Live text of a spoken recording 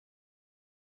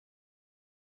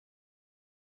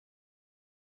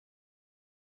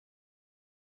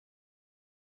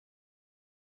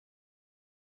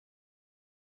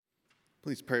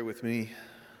Please pray with me.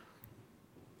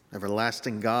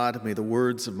 Everlasting God, may the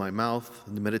words of my mouth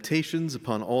and the meditations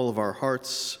upon all of our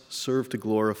hearts serve to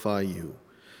glorify you.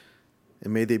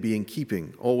 And may they be in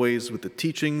keeping always with the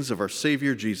teachings of our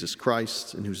Savior Jesus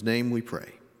Christ, in whose name we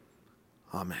pray.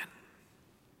 Amen.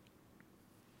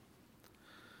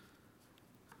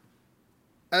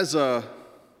 As a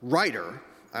writer,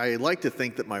 I like to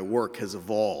think that my work has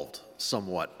evolved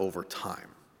somewhat over time.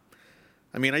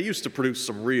 I used to produce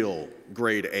some real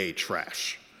grade A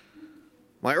trash.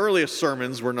 My earliest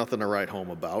sermons were nothing to write home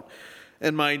about,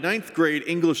 and my 9th grade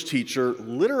English teacher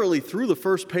literally threw the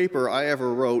first paper I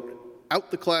ever wrote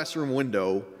out the classroom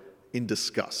window in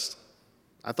disgust.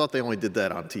 I thought they only did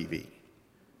that on TV.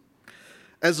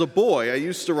 As a boy, I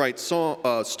used to write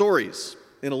stories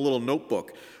in a little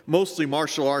notebook, mostly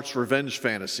martial arts revenge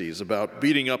fantasies about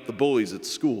beating up the bullies at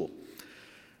school.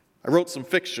 I wrote some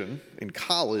fiction in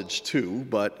college, too,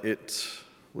 but it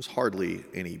was hardly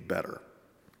any better.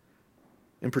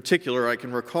 In particular, I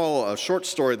can recall a short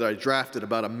story that I drafted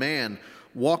about a man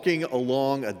walking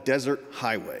along a desert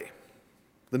highway.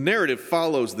 The narrative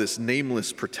follows this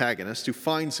nameless protagonist who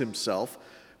finds himself,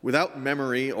 without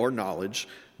memory or knowledge,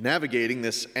 navigating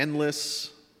this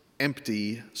endless,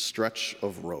 empty stretch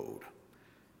of road.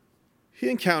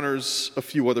 He encounters a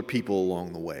few other people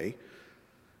along the way.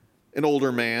 An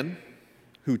older man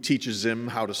who teaches him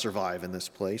how to survive in this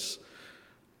place,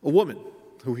 a woman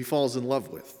who he falls in love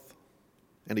with,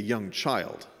 and a young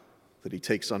child that he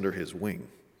takes under his wing.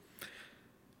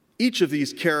 Each of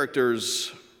these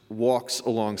characters walks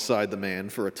alongside the man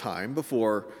for a time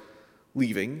before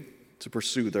leaving to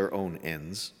pursue their own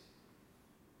ends.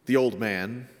 The old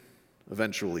man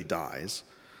eventually dies.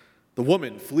 The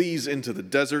woman flees into the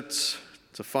deserts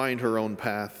to find her own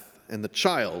path, and the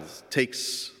child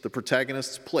takes the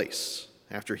protagonist's place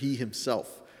after he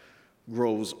himself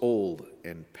grows old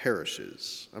and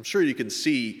perishes. I'm sure you can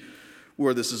see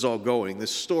where this is all going.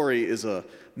 This story is a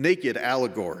naked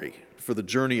allegory for the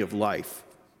journey of life,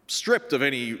 stripped of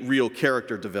any real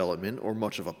character development or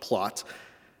much of a plot,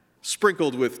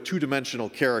 sprinkled with two-dimensional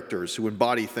characters who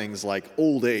embody things like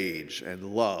old age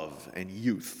and love and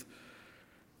youth.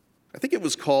 I think it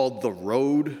was called The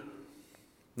Road,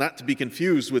 not to be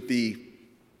confused with the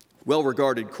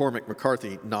well-regarded Cormac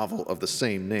McCarthy novel of the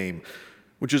same name,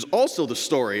 which is also the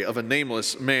story of a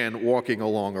nameless man walking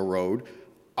along a road,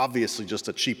 obviously just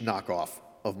a cheap knockoff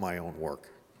of my own work.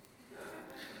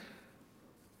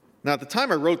 Now, at the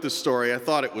time I wrote this story, I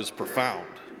thought it was profound,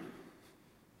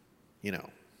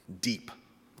 deep.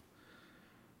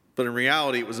 But in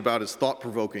reality, it was about as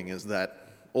thought-provoking as that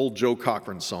old Joe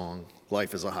Cochran song,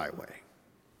 Life is a Highway.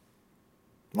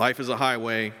 Life is a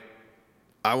highway.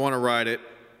 I want to ride it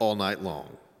all night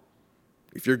long.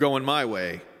 If you're going my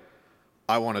way,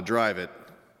 I want to drive it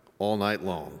all night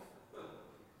long.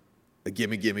 A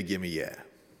gimme, gimme, gimme, yeah.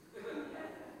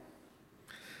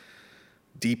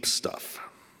 Deep stuff.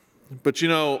 But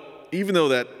even though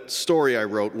that story I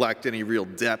wrote lacked any real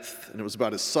depth and it was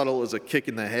about as subtle as a kick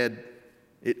in the head,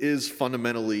 it is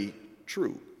fundamentally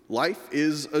true. Life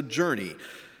is a journey,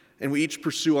 and we each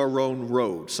pursue our own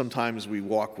road. Sometimes we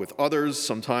walk with others,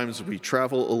 sometimes we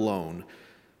travel alone.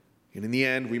 And in the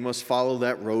end, we must follow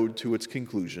that road to its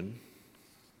conclusion,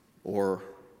 or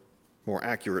more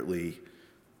accurately,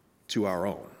 to our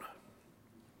own.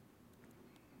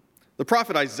 The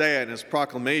prophet Isaiah, in his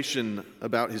proclamation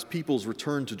about his people's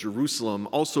return to Jerusalem,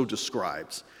 also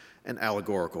describes an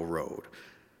allegorical road.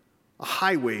 A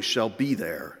highway shall be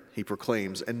there, he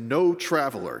proclaims, and no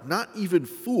traveler, not even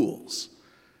fools,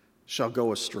 shall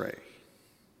go astray,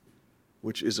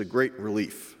 which is a great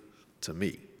relief to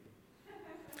me.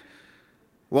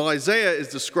 While Isaiah is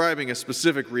describing a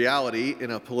specific reality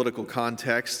in a political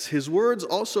context, his words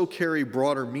also carry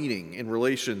broader meaning in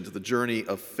relation to the journey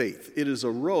of faith. It is a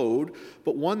road,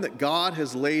 but one that God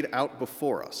has laid out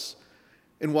before us.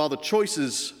 And while the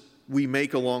choices we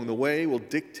make along the way will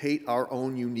dictate our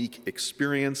own unique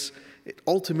experience, it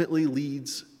ultimately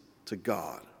leads to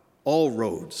God. All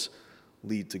roads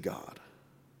lead to God.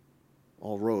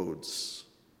 All roads,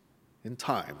 in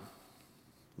time,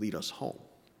 lead us home.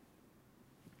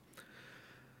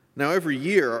 Now, every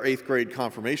year, our 8th grade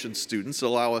confirmation students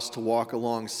allow us to walk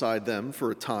alongside them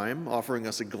for a time, offering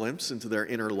us a glimpse into their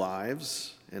inner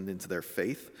lives and into their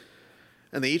faith.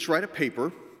 And they each write a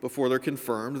paper before they're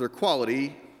confirmed, their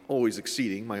quality always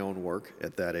exceeding my own work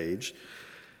at that age.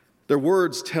 Their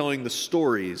words telling the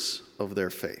stories of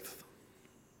their faith.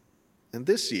 And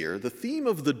this year, the theme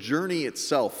of the journey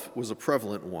itself was a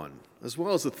prevalent one, as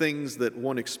well as the things that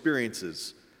one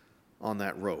experiences on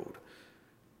that road.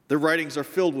 Their writings are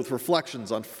filled with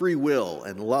reflections on free will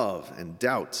and love and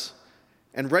doubts,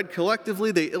 And read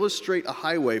collectively, they illustrate a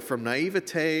highway from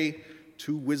naivete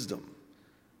to wisdom,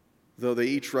 though they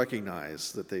each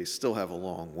recognize that they still have a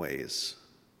long ways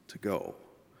to go.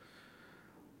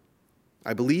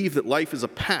 I believe that life is a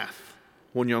path,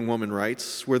 one young woman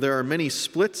writes, where there are many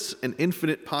splits and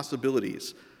infinite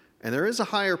possibilities, and there is a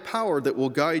higher power that will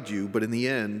guide you, but in the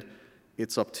end,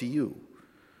 it's up to you.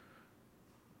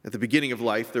 At the beginning of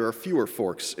life, there are fewer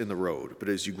forks in the road, but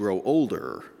as you grow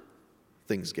older,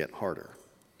 things get harder.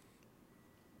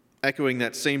 Echoing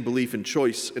that same belief in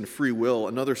choice and free will,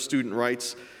 another student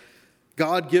writes,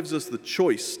 God gives us the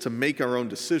choice to make our own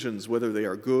decisions, whether they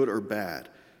are good or bad.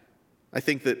 I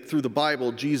think that through the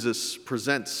Bible, Jesus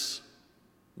presents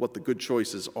what the good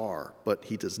choices are, but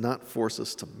he does not force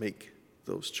us to make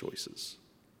those choices.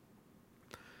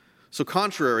 So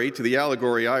contrary to the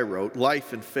allegory I wrote,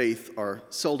 life and faith are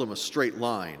seldom a straight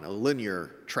line, a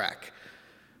linear track,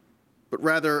 but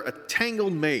rather a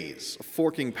tangled maze of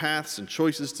forking paths and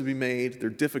choices to be made, their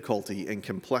difficulty and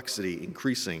complexity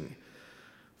increasing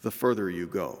the further you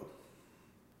go.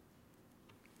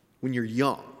 When you're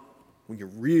young, when you're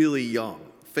really young,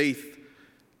 faith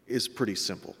is pretty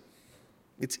simple.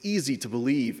 It's easy to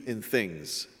believe in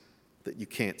things that you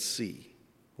can't see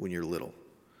when you're little.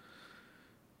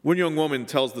 One young woman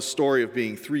tells the story of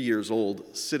being 3 years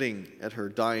old, sitting at her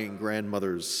dying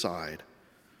grandmother's side.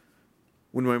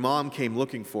 When my mom came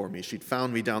looking for me, she'd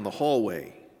found me down the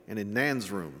hallway and in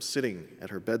Nan's room, sitting at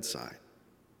her bedside.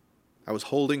 I was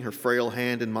holding her frail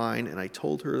hand in mine, and I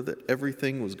told her that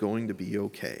everything was going to be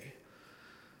okay.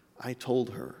 I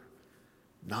told her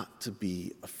not to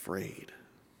be afraid.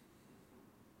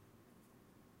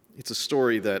 It's a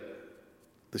story that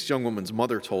this young woman's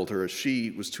mother told her as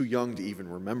she was too young to even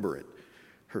remember it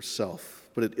herself.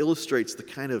 But it illustrates the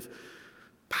kind of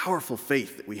powerful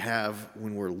faith that we have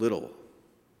when we're little,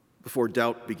 before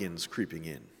doubt begins creeping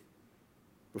in,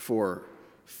 before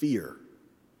fear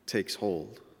takes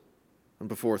hold, and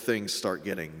before things start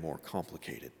getting more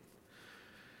complicated.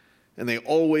 And they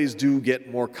always do get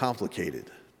more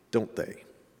complicated, don't they?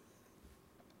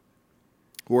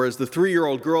 Whereas the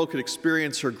 3-year-old girl could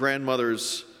experience her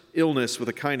grandmother's illness with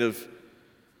a kind of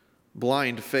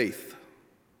blind faith,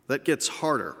 that gets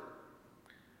harder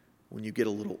when you get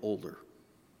a little older.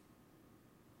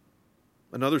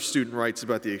 Another student writes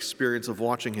about the experience of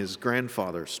watching his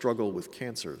grandfather struggle with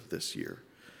cancer this year.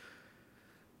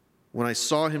 When I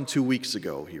saw him 2 weeks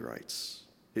ago, he writes,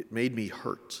 it made me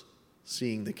hurt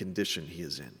seeing the condition he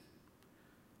is in.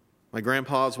 My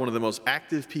grandpa is one of the most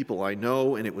active people I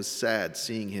know, and it was sad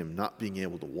seeing him not being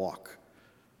able to walk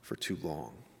for too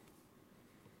long.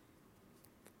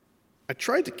 I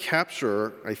tried to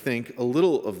capture, I think, a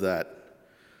little of that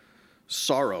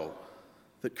sorrow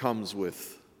that comes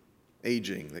with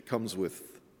aging, that comes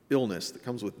with illness, that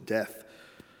comes with death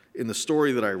in the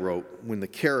story that I wrote when the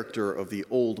character of the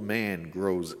old man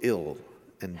grows ill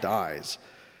and dies.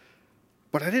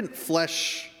 But I didn't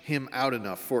flesh him out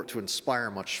enough for it to inspire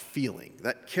much feeling.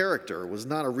 That character was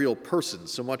not a real person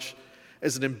so much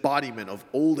as an embodiment of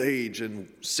old age and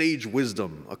sage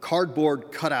wisdom, a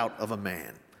cardboard cutout of a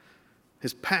man.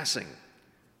 His passing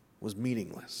was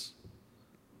meaningless.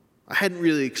 I hadn't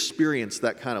really experienced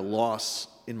that kind of loss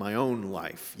in my own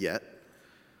life yet,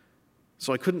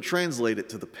 so I couldn't translate it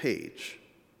to the page.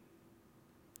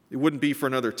 It wouldn't be for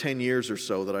another 10 years or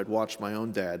so that I'd watch my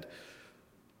own dad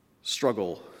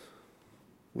struggle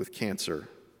with cancer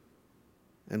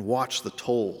and watch the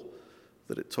toll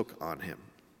that it took on him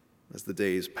as the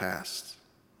days passed.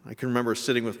 I can remember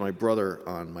sitting with my brother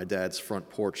on my dad's front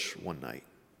porch one night,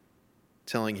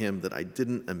 telling him that I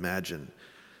didn't imagine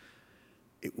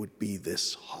it would be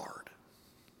this hard.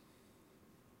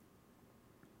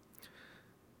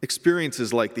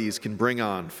 Experiences like these can bring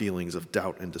on feelings of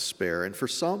doubt and despair, and for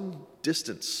some,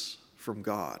 distance from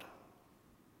God.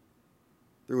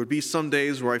 There would be some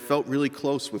days where I felt really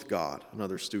close with God,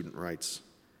 another student writes.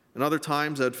 And other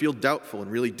times I'd feel doubtful and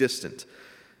really distant.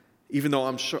 Even though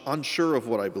I'm unsure of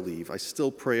what I believe, I still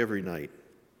pray every night,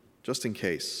 just in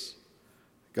case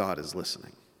God is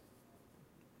listening.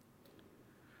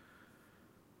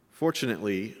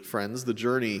 Fortunately, friends, the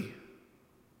journey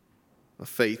of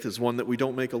faith is one that we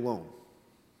don't make alone.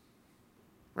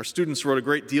 Our students wrote a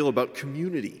great deal about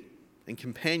community and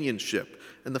companionship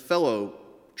and the fellow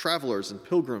travelers and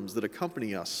pilgrims that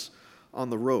accompany us on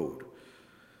the road.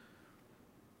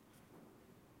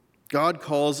 God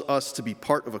calls us to be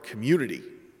part of a community,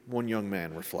 one young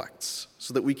man reflects,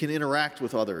 so that we can interact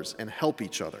with others and help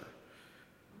each other.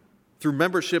 Through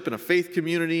membership in a faith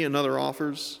community, another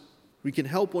offers, we can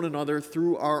help one another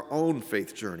through our own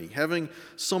faith journey, having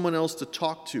someone else to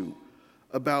talk to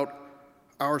about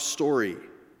our story,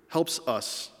 helps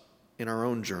us in our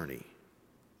own journey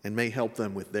and may help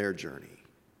them with their journey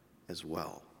as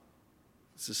well.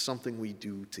 This is something we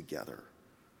do together.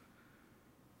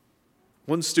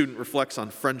 One student reflects on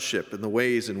friendship and the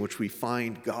ways in which we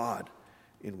find God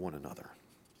in one another.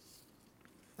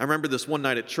 I remember this one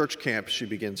night at church camp, she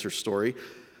begins her story.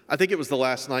 I think it was the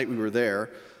last night we were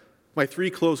there. My 3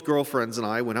 close girlfriends and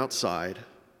I went outside.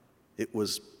 It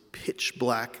was pitch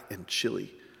black and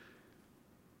chilly.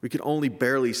 We could only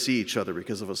barely see each other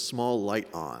because of a small light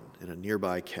on in a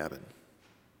nearby cabin.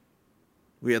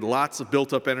 We had lots of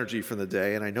built-up energy from the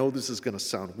day, and I know this is going to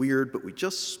sound weird, but we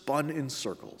just spun in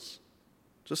circles.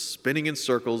 Just spinning in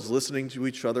circles, listening to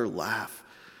each other laugh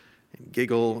and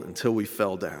giggle until we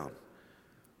fell down.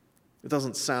 It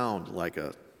doesn't sound like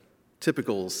a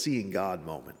typical seeing God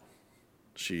moment,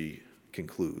 she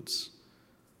concludes.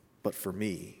 But for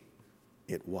me,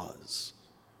 it was.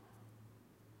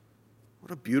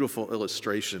 What a beautiful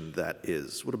illustration that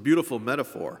is. What a beautiful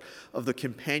metaphor of the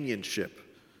companionship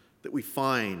that we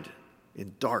find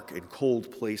in dark and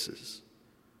cold places,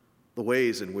 the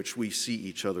ways in which we see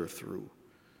each other through.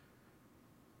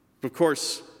 Of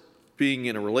course, being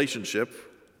in a relationship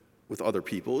with other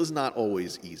people is not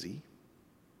always easy.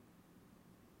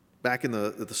 Back in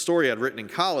the story I'd written in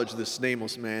college, this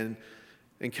nameless man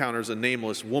encounters a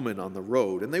nameless woman on the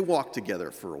road, and they walk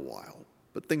together for a while,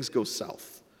 but things go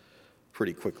south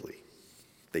pretty quickly.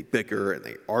 They bicker and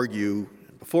they argue,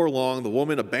 and before long, the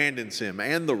woman abandons him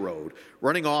and the road,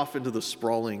 running off into the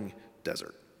sprawling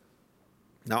desert.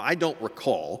 Now, I don't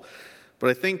recall, but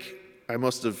I think I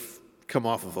must have come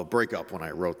off of a breakup when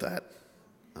I wrote that.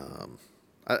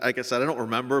 Like I said, I don't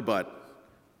remember, but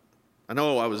I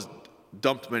know I was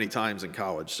dumped many times in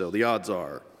college, so the odds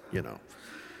are,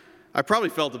 I probably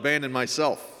felt abandoned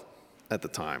myself at the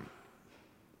time.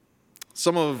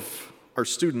 Some of our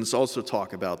students also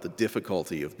talk about the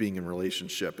difficulty of being in a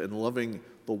relationship and loving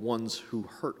the ones who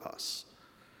hurt us.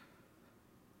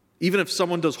 Even if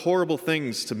someone does horrible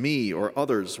things to me or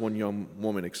others, one young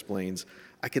woman explains,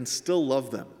 I can still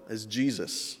love them as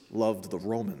Jesus loved the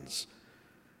Romans.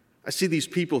 I see these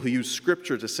people who use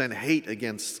Scripture to send hate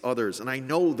against others, and I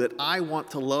know that I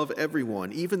want to love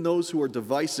everyone, even those who are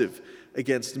divisive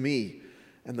against me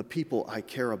and the people I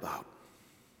care about.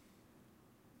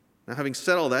 Now, having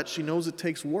said all that, she knows it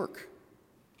takes work.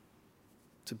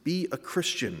 To be a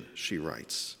Christian, she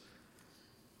writes,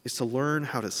 is to learn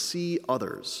how to see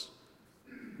others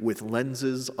with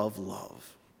lenses of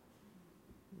love.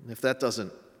 And if that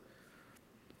doesn't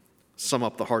sum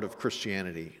up the heart of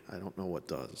Christianity, I don't know what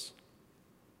does.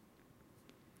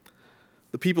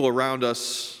 The people around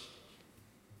us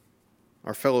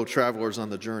are fellow travelers on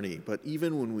the journey, but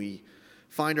even when we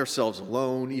find ourselves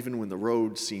alone, even when the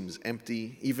road seems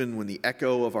empty, even when the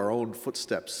echo of our own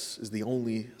footsteps is the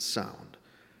only sound,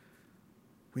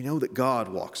 we know that God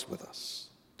walks with us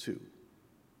too,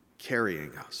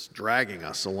 carrying us, dragging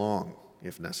us along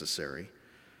if necessary.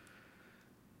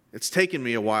 It's taken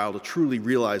me a while to truly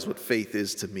realize what faith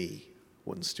is to me,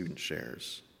 one student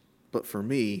shares. But for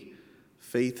me,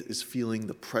 faith is feeling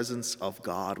the presence of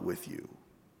God with you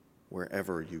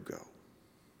wherever you go.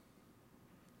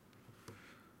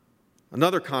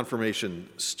 Another confirmation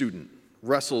student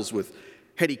wrestles with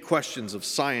heady questions of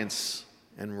science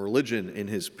and religion in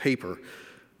his paper,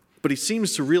 but he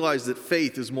seems to realize that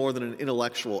faith is more than an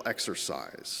intellectual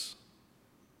exercise.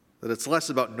 That it's less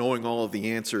about knowing all of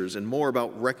the answers and more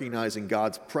about recognizing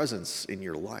God's presence in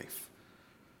your life.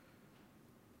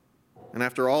 And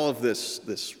after all of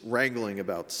this wrangling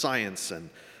about science and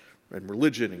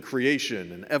religion and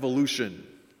creation and evolution,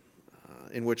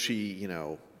 in which he,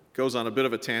 goes on a bit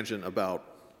of a tangent about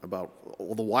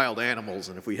all the wild animals,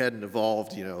 and if we hadn't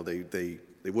evolved, they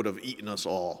would have eaten us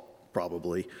all,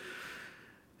 probably.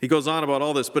 He goes on about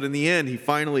all this, but in the end, he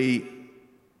finally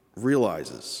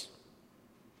realizes,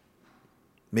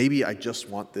 maybe I just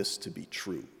want this to be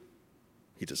true,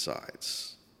 he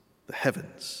decides. The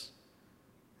heavens,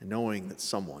 and knowing that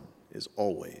someone is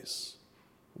always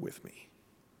with me.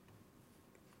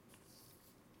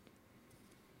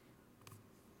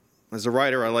 As a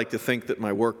writer, I like to think that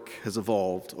my work has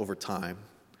evolved over time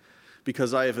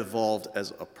because I have evolved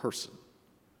as a person.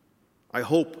 I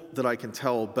hope that I can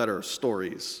tell better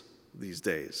stories these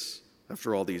days,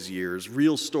 after all these years,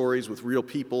 real stories with real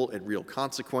people and real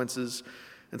consequences,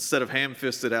 instead of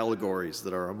ham-fisted allegories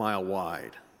that are a mile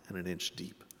wide and an inch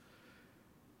deep.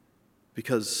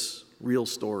 Because real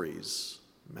stories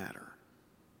matter.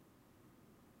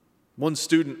 One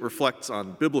student reflects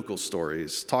on biblical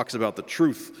stories, talks about the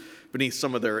truth beneath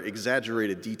some of their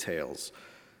exaggerated details.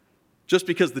 Just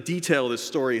because the detail of this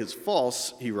story is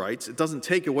false, he writes, it doesn't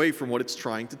take away from what it's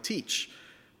trying to teach.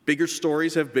 Bigger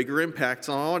stories have bigger impacts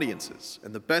on audiences,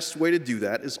 and the best way to do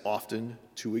that is often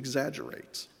to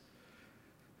exaggerate.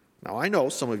 Now, I know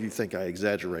some of you think I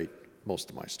exaggerate most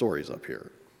of my stories up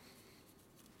here,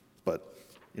 but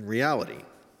in reality,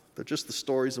 they're just the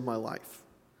stories of my life,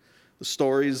 the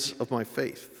stories of my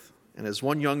faith. And as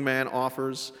one young man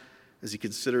offers, as he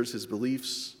considers his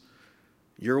beliefs,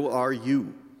 you are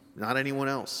you, not anyone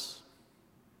else.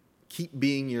 Keep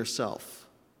being yourself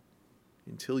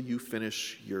until you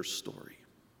finish your story.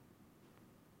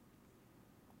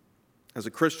 As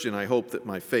a Christian, I hope that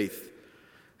my faith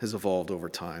has evolved over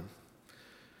time.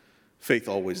 Faith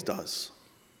always does.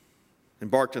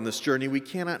 Embarked on this journey, we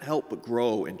cannot help but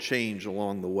grow and change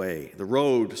along the way. The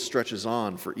road stretches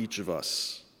on for each of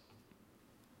us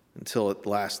until at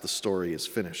last the story is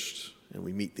finished and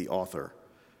we meet the author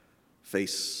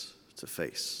face to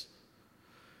face.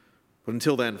 But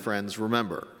until then, friends,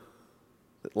 remember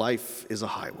that life is a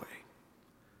highway.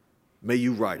 May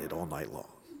you ride it all night long.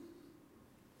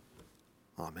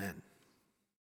 Amen.